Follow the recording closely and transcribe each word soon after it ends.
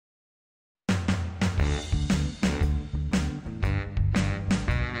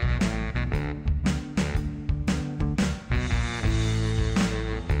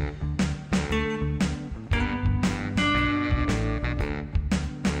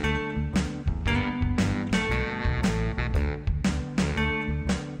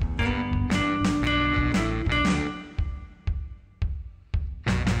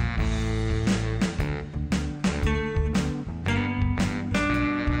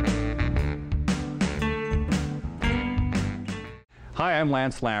Hi, I'm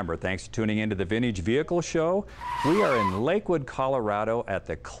Lance Lambert. Thanks for tuning in to the Vintage Vehicle Show. We are in Lakewood, Colorado at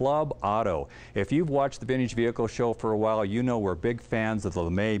the Club Auto. If you've watched the Vintage Vehicle Show for a while, you know we're big fans of the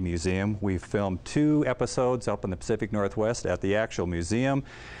LeMay Museum. We've filmed 2 episodes up in the Pacific Northwest at the actual museum.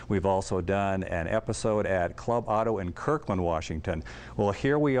 We've also done an episode at Club Auto in Kirkland, Washington. Well,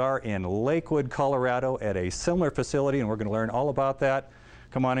 here we are in Lakewood, Colorado at a similar facility, and we're going to learn all about that.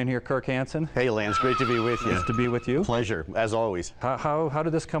 Come on in here, Kirk Hansen. Hey, Lance, great to be with you. Nice to be with you. Pleasure, as always. How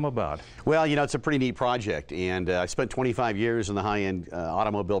did this come about? Well, you know, it's a pretty neat project, and I spent 25 years in the high-end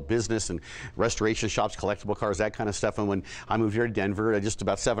automobile business and restoration shops, collectible cars, that kind of stuff. And when I moved here to Denver just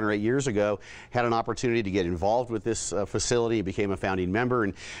about 7 or 8 years ago, had an opportunity to get involved with this facility, became a founding member.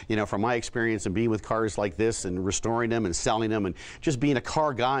 And, you know, from my experience and being with cars like this and restoring them and selling them and just being a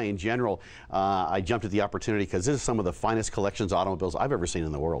car guy in general, I jumped at the opportunity because this is some of the finest collections of automobiles I've ever seen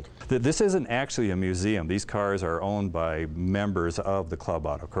in the world. This isn't actually a museum. These cars are owned by members of the Club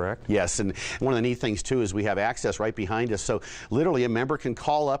Auto, correct? Yes, and one of the neat things too is we have access right behind us, so literally a member can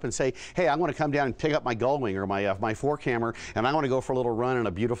call up and say, hey, I want to come down and pick up my Gullwing or my 4-cammer, and I want to go for a little run on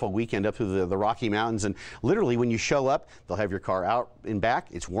a beautiful weekend up through the Rocky Mountains. And literally when you show up, they'll have your car out and back,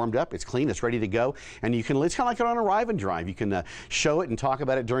 it's warmed up, it's clean, it's ready to go, and you can, it's kind of like on a arrive and drive. You can show it and talk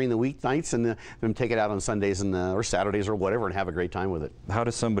about it during the weeknights and then take it out on Sundays and or Saturdays or whatever and have a great time with it. How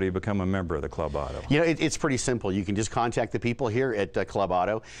does somebody become a member of the Club Auto? You know, it's pretty simple. You can just contact the people here at Club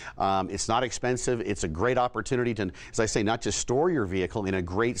Auto. It's not expensive. It's a great opportunity to, as I say, not just store your vehicle in a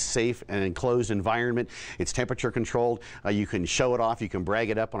great, safe, and enclosed environment. It's temperature controlled. You can show it off. You can brag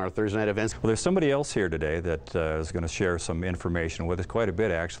it up on our Thursday night events. Well, there's somebody else here today that is going to share some information with us, quite a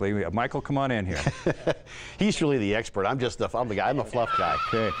bit actually. Michael, come on in here. He's really the expert. I'm just the guy. I'm the fluff guy.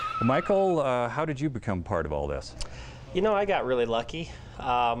 Okay. Well, Michael, how did you become part of all this? You know, I got really lucky.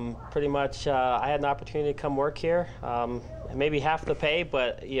 Pretty much, I had an opportunity to come work here. Maybe half the pay,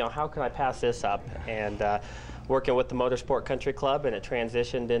 but you know, how can I pass this up? And working with the Motorsport Country Club, and it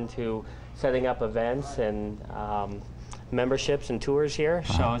transitioned into setting up events and memberships and tours here.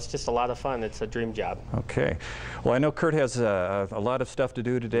 So it's just a lot of fun. It's a dream job. Okay. Well, I know Kurt has a lot of stuff to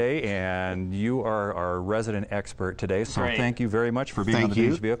do today, and you are our resident expert today. So thank you very much for being on the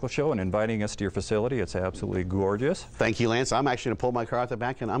Vintage Vehicle Show and inviting us to your facility. It's absolutely gorgeous. Thank you, Lance. I'm actually going to pull my car out the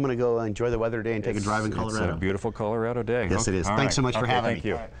back, and I'm going to go enjoy the weather today and take a drive in Colorado. It's a beautiful Colorado day. Yes, it is. Thanks so much for having me. Thank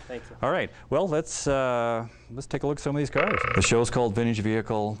you. All right, thank you. All right. Well, let's take a look at some of these cars. The show's called Vintage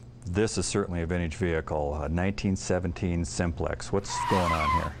Vehicle. This is certainly a vintage vehicle, a 1917 Simplex. What's going on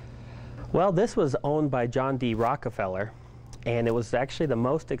here? Well, this was owned by John D. Rockefeller, and it was actually the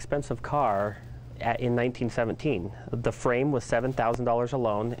most expensive car in 1917. The frame was $7,000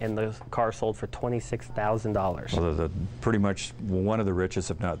 alone, and the car sold for $26,000. Well, pretty much one of the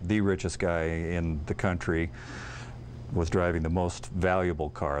richest, if not the richest guy in the country, was driving the most valuable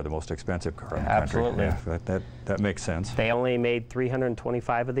car, the most expensive car in the Absolutely. country. Yeah, that makes sense. They only made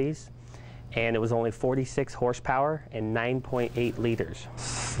 325 of these, and it was only 46 horsepower and 9.8 liters.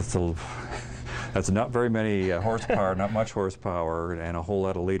 That's not very many horsepower, not much horsepower, and a whole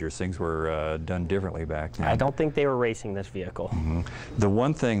lot of liters. Things were done differently back then. I don't think they were racing this vehicle. Mm-hmm. The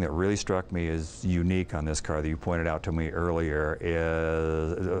one thing that really struck me as unique on this car that you pointed out to me earlier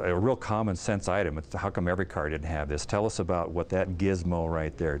is a real common sense item. It's how come every car didn't have this? Tell us about what that gizmo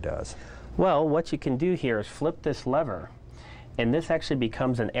right there does. Well, what you can do here is flip this lever, and this actually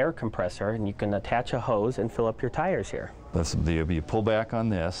becomes an air compressor, and you can attach a hose and fill up your tires here. You pull back on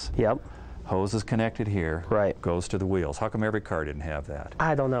this. Yep. Hose is connected here. Right. Goes to the wheels. How come every car didn't have that?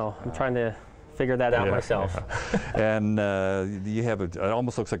 I don't know. I'm trying to figure that out myself. Yeah. And you have it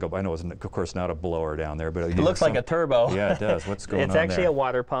almost looks like I know it's of course not a blower down there, but it looks like a turbo. Yeah, it does. What's going on there? It's actually a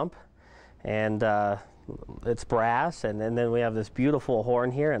water pump, and it's brass, and then we have this beautiful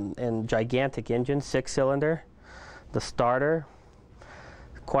horn here and gigantic engine, 6-cylinder, the starter.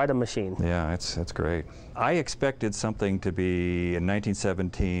 Quite a machine. Yeah, it's great. I expected something to be in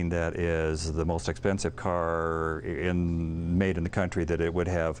 1917 that is the most expensive car made in the country, that it would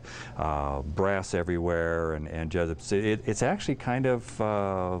have brass everywhere and just it's actually kind of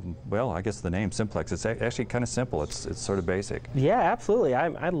well, I guess the name Simplex. It's actually kind of simple. It's sort of basic. Yeah, absolutely.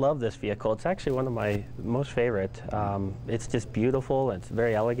 I love this vehicle. It's actually one of my most favorite. It's just beautiful. It's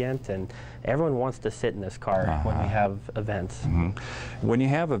very elegant, and everyone wants to sit in this car when we have events. Mm-hmm. When you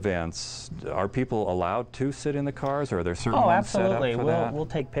have events, are people allowed to sit in the cars, or are there certain ones set up for that? We'll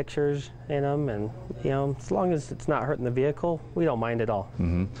take pictures in them, and you know, as long as it's not hurting the vehicle, we don't mind at all.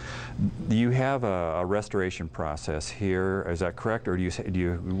 Mm-hmm. You have a restoration process here, is that correct, or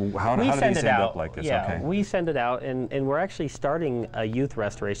how do these end up like this? Yeah, okay. We send it out, and we're actually starting a youth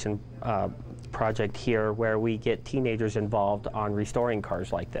restoration project here where we get teenagers involved on restoring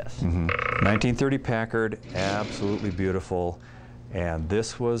cars like this. 1930 Packard, absolutely beautiful. And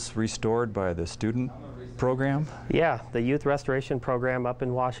this was restored by the student program? Yeah, the youth restoration program up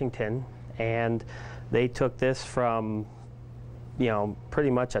in Washington. And they took this from, you know, pretty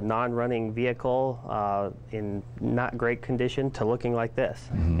much a non-running vehicle in not great condition to looking like this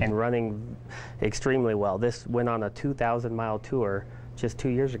and running extremely well. This went on a 2,000-mile tour just 2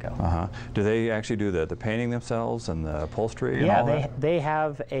 years ago. Do they actually do the painting themselves and the upholstery and all that? They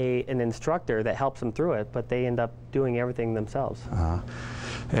have an instructor that helps them through it, but they end up doing everything themselves.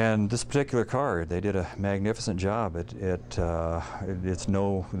 And this particular car, they did a magnificent job. The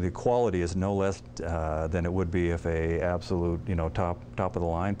quality is no less than it would be if a absolute, you know, top of the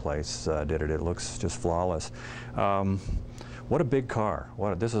line place did it. It looks just flawless. What a big car.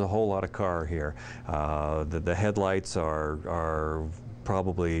 This is a whole lot of car here. The headlights are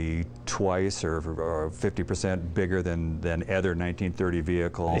probably twice or 50% bigger than other 1930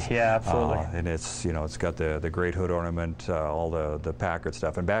 vehicles. Yeah, absolutely. And it's, you know, it's got the great hood ornament, all the Packard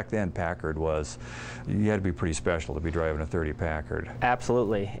stuff. And back then, Packard was, you had to be pretty special to be driving a 30 Packard.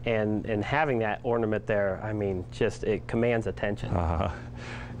 Absolutely. And having that ornament there, I mean, just it commands attention.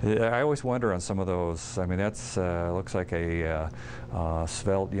 I always wonder on some of those. I mean, that's looks like a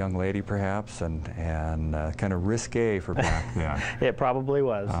svelte young lady, perhaps, and kind of risque for back then. It probably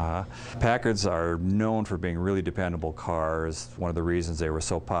was. Packards are known for being really dependable cars. One of the reasons they were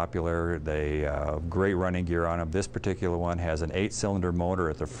so popular. They great running gear on them. This particular one has an 8-cylinder motor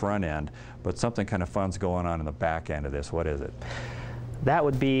at the front end, but something kind of fun's going on in the back end of this. What is it? That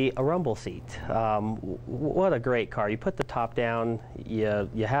would be a rumble seat. What a great car. You put the top down, you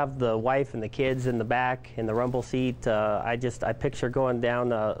have the wife and the kids in the back in the rumble seat. I picture going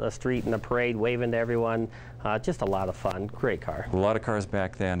down a street in a parade waving to everyone. Just a lot of fun. Great car. A lot of cars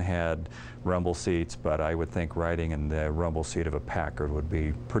back then had rumble seats, but I would think riding in the rumble seat of a Packard would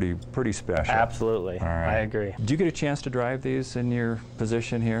be pretty special. Absolutely. All right. I agree. Did you get a chance to drive these in your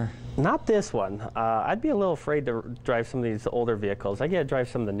position here? Not this one. I'd be a little afraid to drive some of these older vehicles. I get to drive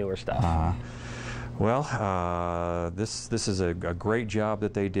some of the newer stuff. Well, this is a great job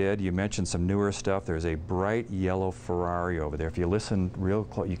that they did. You mentioned some newer stuff. There's a bright yellow Ferrari over there. If you listen real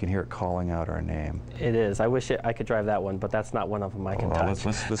close, you can hear it calling out our name. It is. I wish I could drive that one, but that's not one of them I can touch.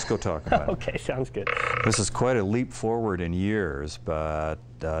 Let's go talk about it. Okay, sounds good. This is quite a leap forward in years, but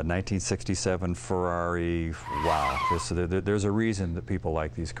 1967 Ferrari, wow. There's a reason that people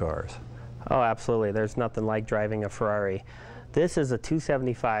like these cars. Oh, absolutely. There's nothing like driving a Ferrari. This is a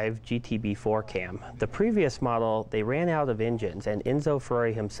 275 GTB 4-cam. The previous model, they ran out of engines, and Enzo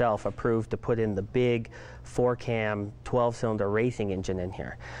Ferrari himself approved to put in the big 4-cam 12-cylinder racing engine in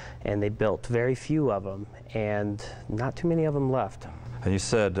here. And they built very few of them, and not too many of them left. And you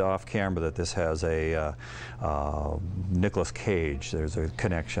said off camera that this has a Nicolas Cage. There's a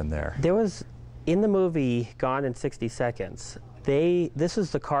connection there. There was, in the movie Gone in 60 Seconds, this is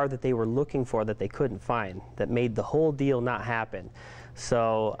the car that they were looking for that they couldn't find, that made the whole deal not happen.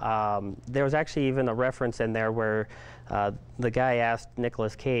 So there was actually even a reference in there where the guy asked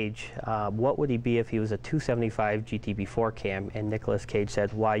Nicolas Cage, what would he be if he was a 275 GTB 4-cam? And Nicolas Cage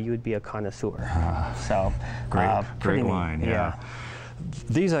said, why, you would be a connoisseur. So great line, yeah.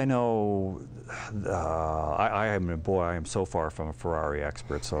 These I know. I am so far from a Ferrari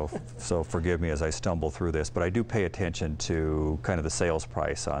expert, so forgive me as I stumble through this, but I do pay attention to kind of the sales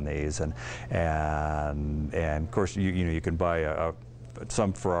price on these, and of course you can buy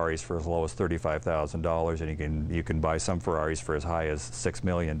some Ferraris for as low as $35,000, and you can buy some Ferraris for as high as $6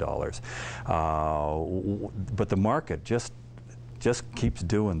 million. But the market just keeps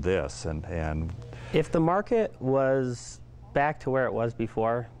doing this, and if the market was back to where it was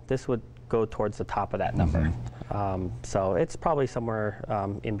before, this would go towards the top of that number. So it's probably somewhere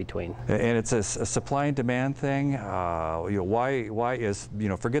in between. And it's a supply and demand thing. Why is,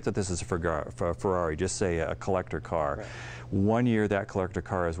 forget that this is a Ferrari, just say a collector car. Right. 1 year that collector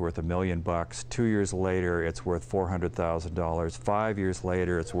car is worth $1 million. 2 years later it's worth $400,000. 5 years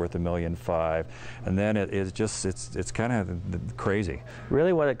later it's worth $1.5 million. And then it's kind of crazy.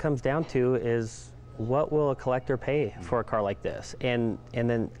 Really what it comes down to is, what will a collector pay for a car like this? And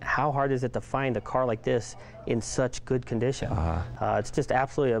then how hard is it to find a car like this in such good condition? It's just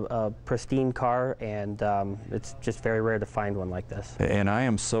absolutely a pristine car, and it's just very rare to find one like this. And I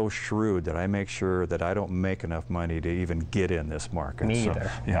am so shrewd that I make sure that I don't make enough money to even get in this market. Me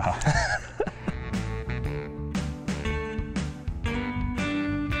either. Yeah.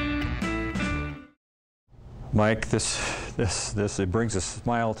 Mike, it brings a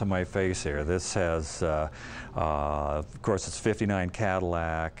smile to my face here. This has, of course, it's 59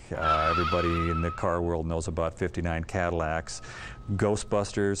 Cadillac. Everybody in the car world knows about 59 Cadillacs.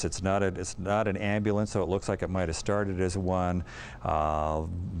 Ghostbusters. It's not an ambulance, so it looks like it might have started as one.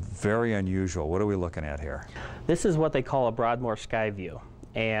 Very unusual. What are we looking at here? This is what they call a Broadmoor Skyview.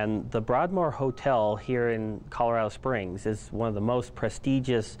 And the Broadmoor Hotel here in Colorado Springs is one of the most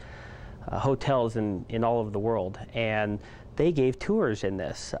prestigious hotels in all of the world, and they gave tours in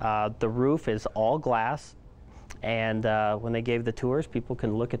this. The roof is all glass, and when they gave the tours, people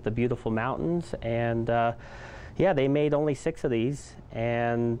can look at the beautiful mountains. And yeah, they made only 6 of these,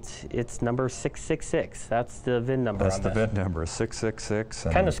 and it's number 666. That's the VIN number. That's the VIN number, 666.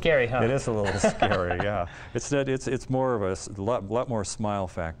 Kind of scary, huh? It is a little scary, yeah. It's more of a lot more smile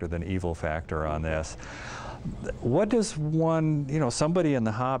factor than evil factor on this. What does one, somebody in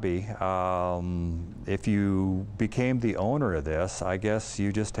the hobby, if you became the owner of this, I guess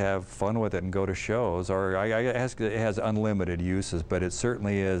you just have fun with it and go to shows, or it has unlimited uses, but it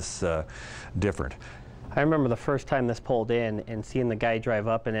certainly is different. I remember the first time this pulled in and seeing the guy drive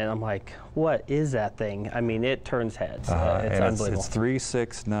up in it, I'm like, what is that thing? I mean, it turns heads. It's unbelievable. It's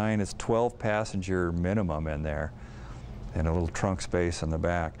 369, it's 12 passenger minimum in there, and a little trunk space in the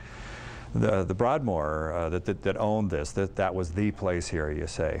back. The Broadmoor that owned this, that was the place here, you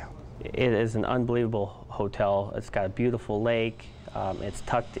say? It is an unbelievable hotel. It's got a beautiful lake. It's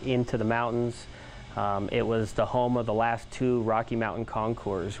tucked into the mountains. It was the home of the last 2 Rocky Mountain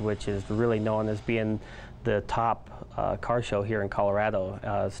Concours, which is really known as being the top car show here in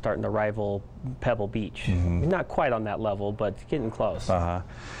Colorado, starting to rival Pebble Beach. Mm-hmm. Not quite on that level, but getting close. Well,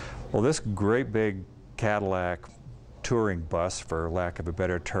 this great big Cadillac touring bus, for lack of a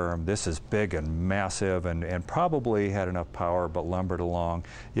better term, this is big and massive and probably had enough power but lumbered along.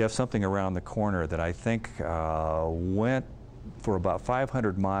 You have something around the corner that I think went for about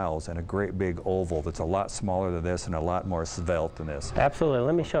 500 miles in a great big oval that's a lot smaller than this and a lot more svelte than this. Absolutely.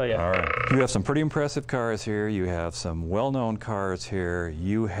 Let me show you. All right. You have some pretty impressive cars here. You have some well-known cars here.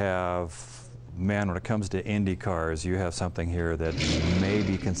 You have, man, when it comes to Indy cars, you have something here that may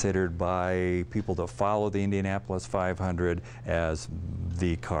be considered by people that follow the Indianapolis 500 as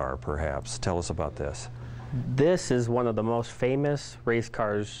the car, perhaps. Tell us about this. This is one of the most famous race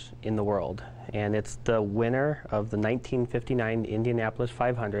cars in the world, and it's the winner of the 1959 Indianapolis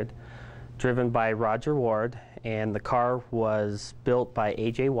 500, driven by Roger Ward, and the car was built by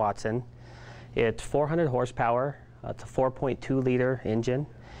A.J. Watson. It's 400 horsepower. It's a 4.2-liter engine,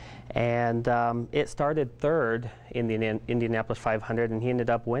 and it started 3rd in the Indianapolis 500, and he ended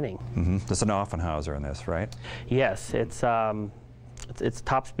up winning. Mm-hmm. There's an Offenhauser in this, right? Yes, its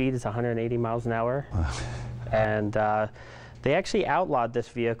top speed is 180 miles an hour. And they actually outlawed this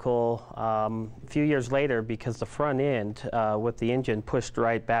vehicle a few years later because the front end with the engine pushed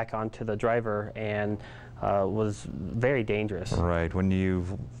right back onto the driver and was very dangerous. Right. When you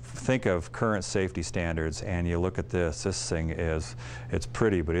think of current safety standards and you look at this thing it's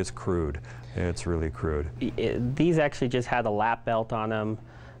pretty, but it's crude. It's really crude. These actually just had a lap belt on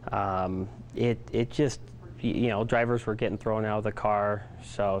them. It just, drivers were getting thrown out of the car,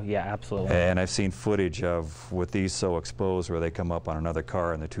 so yeah, absolutely. And I've seen footage of, with these so exposed, where they come up on another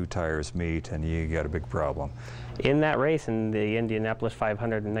car and the 2 tires meet and you got a big problem. In that race, in the Indianapolis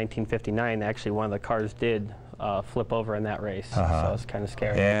 500 in 1959, actually one of the cars did flip over in that race, so it's kind of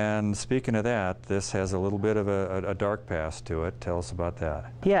scary. And speaking of that, this has a little bit of a dark past to it. Tell us about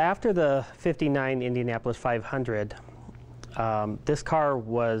that. Yeah, after the 59 Indianapolis 500, this car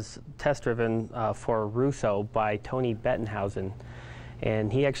was test driven for Russo by Tony Bettenhausen,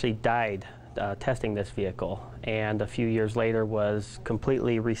 and he actually died testing this vehicle, and a few years later was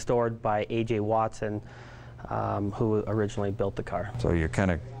completely restored by A.J. Watson, who originally built the car. So you're kind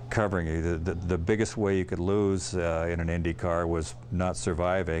of covering the biggest way you could lose in an Indy car was not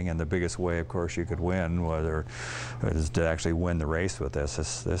surviving, and the biggest way, of course, you could win is to actually win the race with this.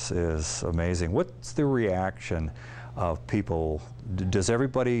 This is amazing. What's the reaction of people? Does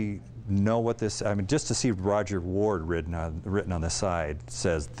everybody know what this, I mean, just to see Roger Ward written on the side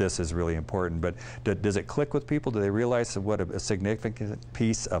says this is really important, but does it click with people? Do they realize what a significant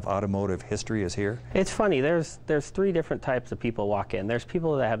piece of automotive history is here? It's funny, there's 3 different types of people walk in. There's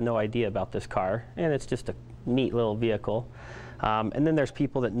people that have no idea about this car, and it's just a neat little vehicle. And then there's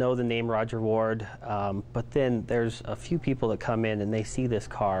people that know the name Roger Ward, but then there's a few people that come in and they see this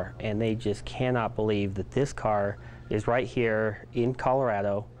car and they just cannot believe that this car is right here in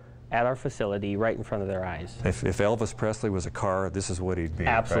Colorado, at our facility right in front of their eyes. If Elvis Presley was a car, this is what he'd be.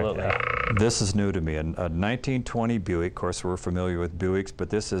 Absolutely. Right? This is new to me. A 1920 Buick. Of course, we're familiar with Buicks, but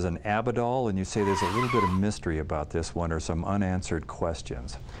this is an Abadal, and you say there's a little bit of mystery about this one, or some unanswered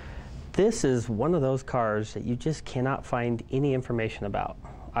questions. This is one of those cars that you just cannot find any information about.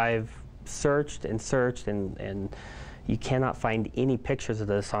 I've searched and searched, and you cannot find any pictures of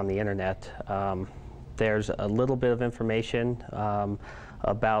this on the internet. There's a little bit of information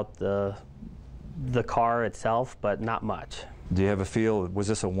about the car itself, but not much. Do you have a feel, was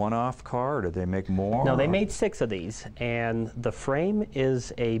this a one-off car, or did they make more? No, they made 6 of these, and the frame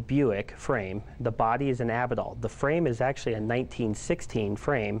is a Buick frame. The body is an Abadal. The frame is actually a 1916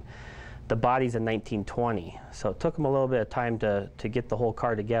 frame. The body's a 1920. So it took them a little bit of time to get the whole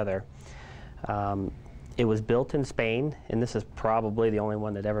car together. It was built in Spain, and this is probably the only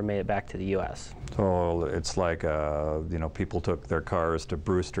one that ever made it back to the U.S. So it's like, you know, people took their cars to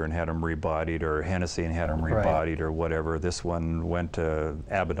Brewster and had them rebodied, or Hennessy and had them rebodied, or whatever. This one went to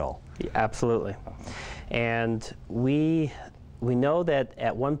Abadal. Yeah, absolutely. And we know that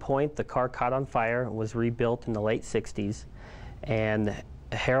at one point the car caught on fire, was rebuilt in the late 60s, and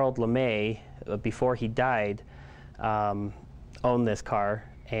Harold LeMay, before he died, owned this car,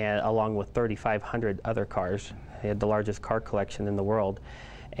 and along with 3,500 other cars. He had the largest car collection in the world.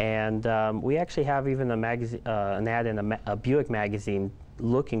 And we actually have even an ad in a Buick magazine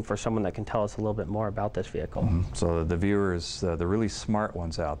looking for someone that can tell us a little bit more about this vehicle. So the viewers, the really smart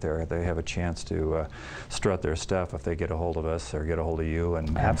ones out there, they have a chance to strut their stuff if they get a hold of us or get a hold of you and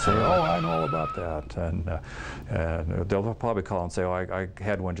say, oh, I know all about that. And they'll probably call and say, oh, I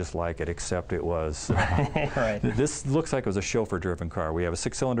had one just like it, except it was. Right. This looks like it was a chauffeur-driven car. We have a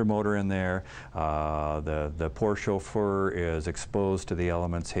 6-cylinder motor in there. The poor chauffeur is exposed to the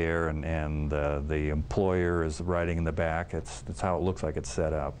elements here, and the employer is riding in the back. That's how it looks like it's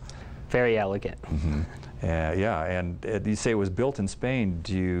set up. Very elegant. Yeah, and you say it was built in Spain.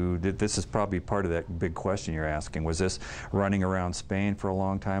 This is probably part of that big question you're asking. Was this running around Spain for a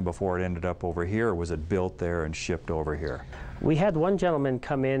long time before it ended up over here, or was it built there and shipped over here? We had one gentleman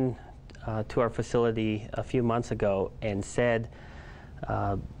come in to our facility a few months ago and said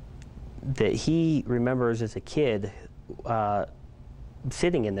that he remembers as a kid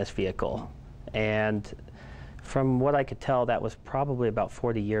sitting in this vehicle, and from what I could tell, that was probably about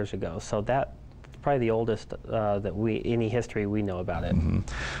 40 years ago. So that's probably the oldest any history we know about it.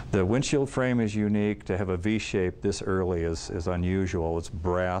 The windshield frame is unique. To have a V-shape this early is unusual. It's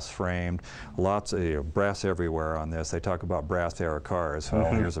brass framed, lots of brass everywhere on this. They talk about brass era cars.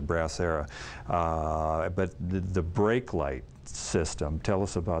 Well, here's a brass era. But the brake light system, tell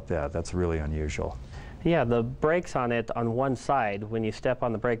us about that. That's really unusual. Yeah, the brakes on it, on one side, when you step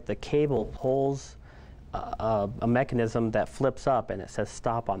on the brake, the cable pulls a mechanism that flips up, and it says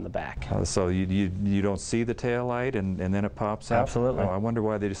stop on the back. So you don't see the tail light, and then it pops up? Absolutely. Oh, I wonder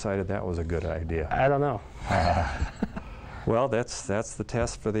why they decided that was a good idea. I don't know. Well, that's the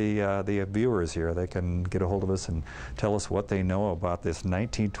test for the viewers here. They can get a hold of us and tell us what they know about this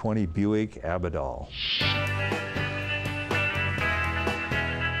 1920 Buick Abadal.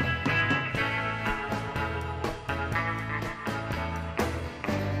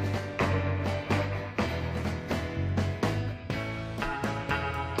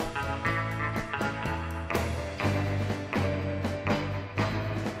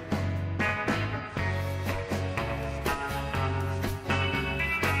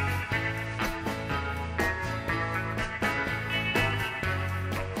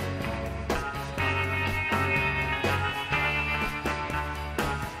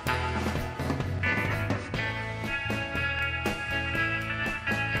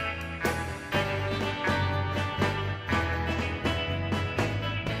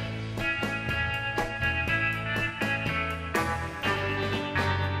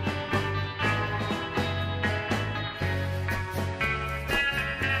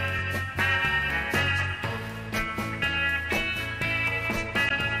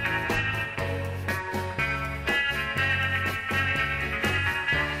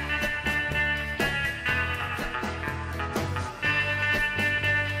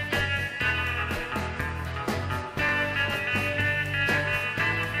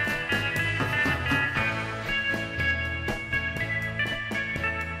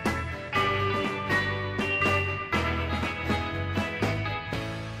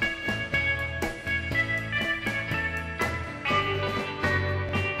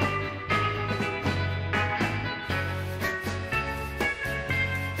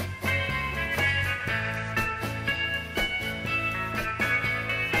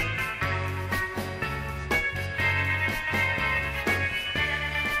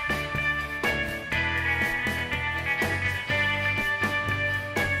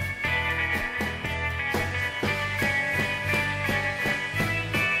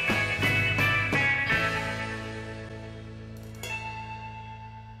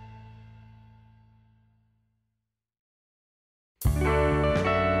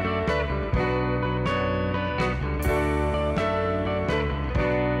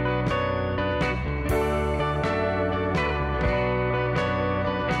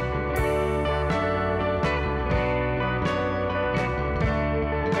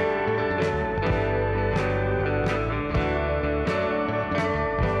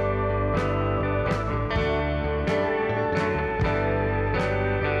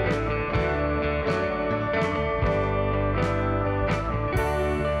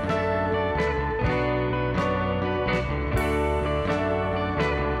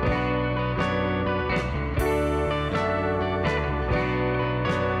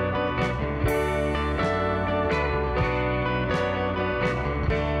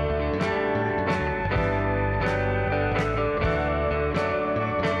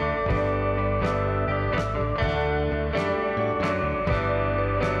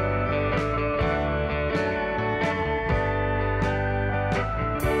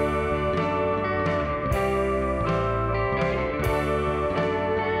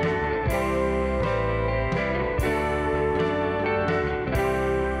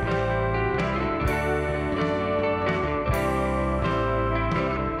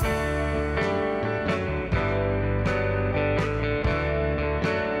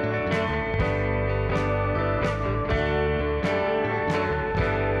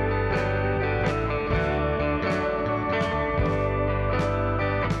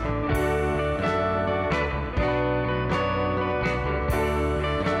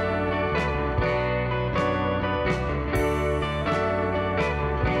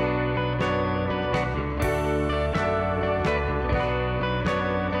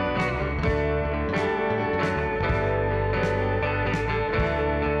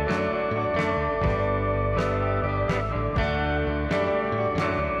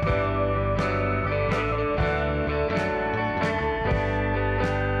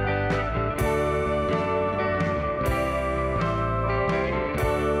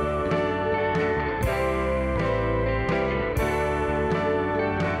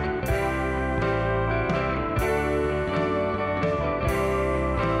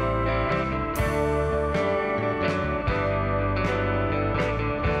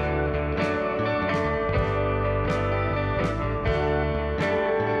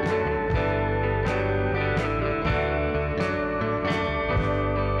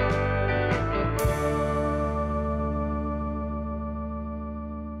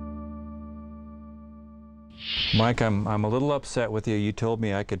 Mike, I'm a little upset with you. You told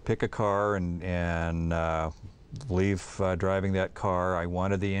me I could pick a car and leave driving that car. I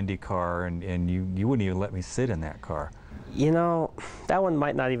wanted the Indy car, and you wouldn't even let me sit in that car. You know, that one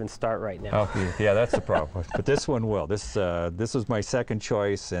might not even start right now. Oh, yeah, that's the problem. But this one will. This was my second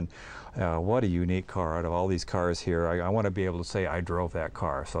choice, and what a unique car. Out of all these cars here, I want to be able to say I drove that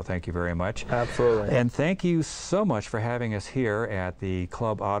car. So thank you very much. Absolutely. And thank you so much for having us here at the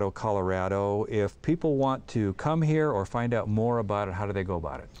Club Auto Colorado. If people want to come here or find out more about it, how do they go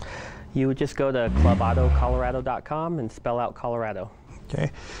about it? You would just go to clubautocolorado.com and spell out Colorado. Okay,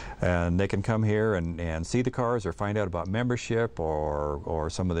 and they can come here and see the cars or find out about membership or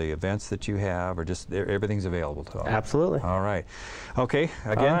some of the events that you have, or just everything's available to them. Absolutely. All right. Okay,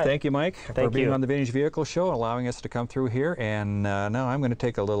 again, thank you, Mike, for being on the Vintage Vehicle Show, allowing us to come through here. And now I'm going to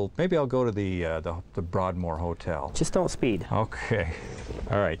take a little, maybe I'll go to the Broadmoor Hotel. Just don't speed. Okay.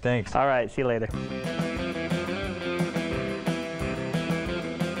 All right, thanks. All right, see you later.